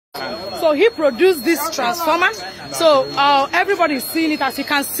So he produced this transformer. So everybody is seeing it. As you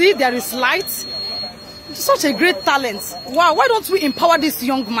can see, there is light. Such a great talent. Wow, why don't we empower this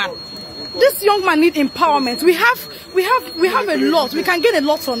young man? This young man needs empowerment. We have a lot. We can get a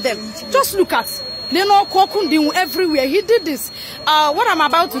lot from them. Just look at everywhere. He did this. What I'm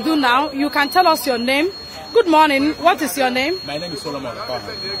about to do now, you can tell us your name. Good morning. What is your name? My name is Solomon.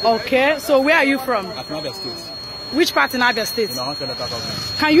 Okay, so where are you from? At Abia State. Which part in Abia State?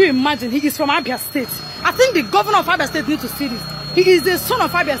 In Can you imagine? He is from Abia State. I think the governor of Abia State needs to see this. He is the son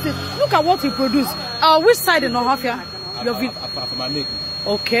of Abia State. Look at what he produced. Which side in Ohafia?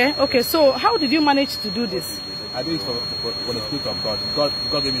 Okay. So how did you manage to do this? I did it for the spirit of God.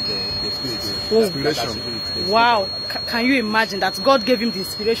 God gave me the spirit. Inspiration. Wow. Can you imagine that God gave him the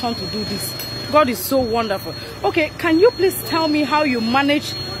inspiration to do this? God is so wonderful. Okay, can you please tell me how you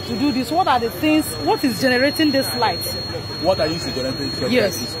managed to do this? What are the things? What is generating this light? What I used to generate is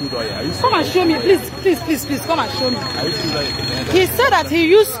crude oil. Come and show me, please. Come and show me. He said that he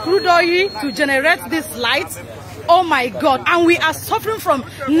used crude oil to generate this light. Oh my God! And we are suffering from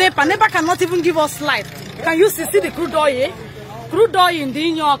NEPA. NEPA cannot even give us light. Can you see the crude oil? Crude oil in the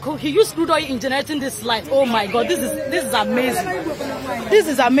Inyoku. He used crude oil in generating this light. Oh my God! This is amazing. This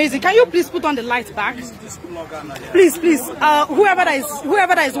is amazing. Can you please put on the light back? Please. Whoever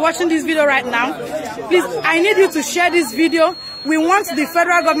that is watching this video right now, please, I need you to share this video. We want the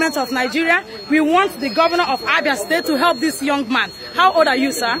federal government of Nigeria. We want the governor of Abia State to help this young man. How old are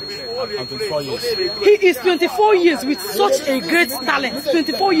you, sir? I'm 24 years. He is 24 years with such a great talent.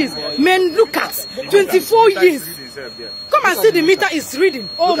 24 years. Men, look at 24 years. Come and see the meter is reading.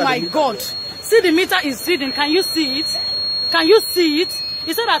 Oh my God. See the meter is reading. Can you see it? Can you see it?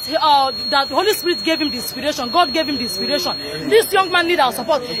 He said that that the Holy Spirit gave him the inspiration. God gave him the inspiration. This young man needs our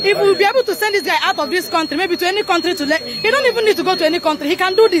support. If we'll be able to send this guy out of this country, maybe to any country he don't even need to go to any country. He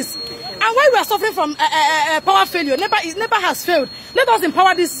can do this. And while we are suffering from power failure, NEPA has failed. Let us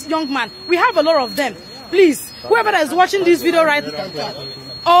empower this young man. We have a lot of them. Please, whoever that is watching this video right now.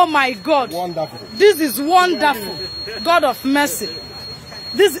 Oh my God. Wonderful. This is wonderful. God of mercy.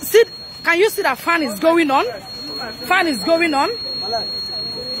 Can you see that fan is going on? Fan is going on.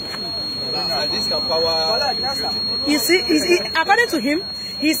 This can power. You see, according to him,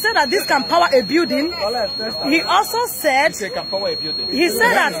 he said that this can power a building. He also said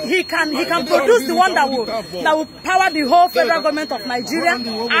that he can produce the one that will power the whole federal government of Nigeria,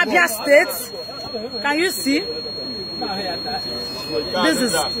 Abia State. Can you see?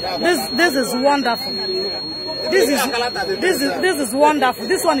 This is wonderful. This is wonderful.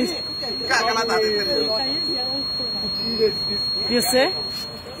 This one is. You see?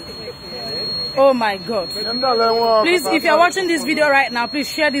 Oh my God. Please, if you're watching this video right now, please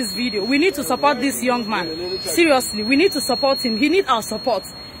share this video. We need to support this young man. Seriously, we need to support him. He needs our support.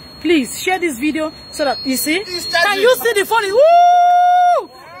 Please share this video so that you see. Can you see the phone? Woo!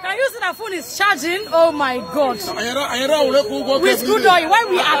 Can you see the phone is charging? Oh my God. With crude oil, why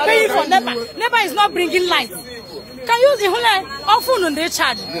we are paying for NEPA? NEPA is not bringing light. Can you see our phone on the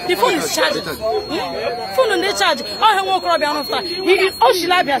charge? The phone is charging. Phone on the charge. Oh, he won't cry after. He is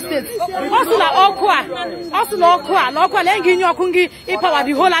Oshilabia State. Power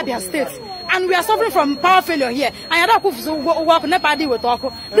the whole Abia State. And we are suffering from power failure here.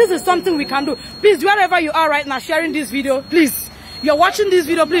 This is something we can do. Please, wherever you are right now, sharing this video, please. You're watching this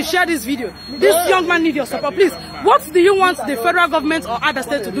video, please share this video. This young man needs your support. Please, what do you want the federal government or Abia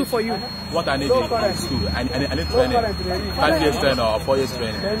State to do for you? What I need is school. I need training, 5 years training or 4 years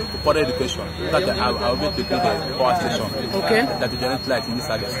training, for education. That I'll be able to do the power station. Okay. That the generate light in this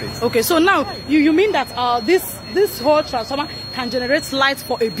Abia State. Okay, so now you mean that this whole transformer can generate light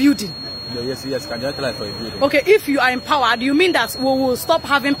for a building? Yes, can generate light for a building. Okay, if you are empowered, you mean that we will stop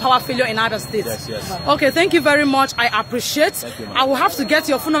having power failure in other states? Yes. Okay, thank you very much. I appreciate. Thank you, I will have to get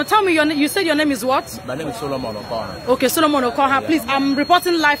your phone number. Tell me your name. You said your name is what? My name is Solomon Okoha. Okay, Solomon Okoha. Please, I'm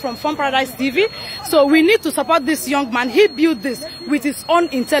reporting live from Fun Paradise TV. So we need to support this young man. He built this with his own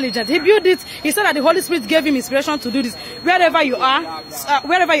intelligence. He built it. He said that the Holy Spirit gave him inspiration to do this. Wherever you are,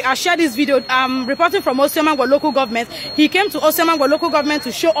 share this video. I'm reporting from Osiamangwa local government. He came to Osiamangwa local government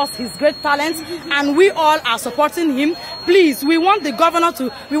to show us his great talent, and we all are supporting him. Please, we want the governor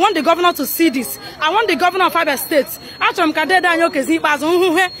to see this. I want the governor of Abia State.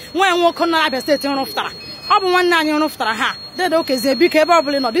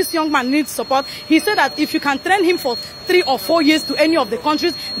 This young man needs support. He said that if you can train him for 3 or 4 years to any of the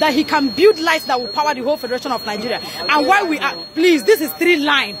countries, that he can build lights that will power the whole Federation of Nigeria. And while we are, please, this is 3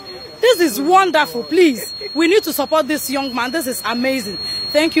 line. This is wonderful. Please, we need to support this young man. This is amazing.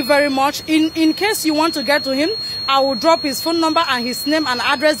 Thank you very much. In case you want to get to him, I will drop his phone number and his name and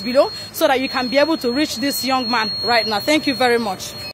address below so that you can be able to reach this young man right now. Thank you very much.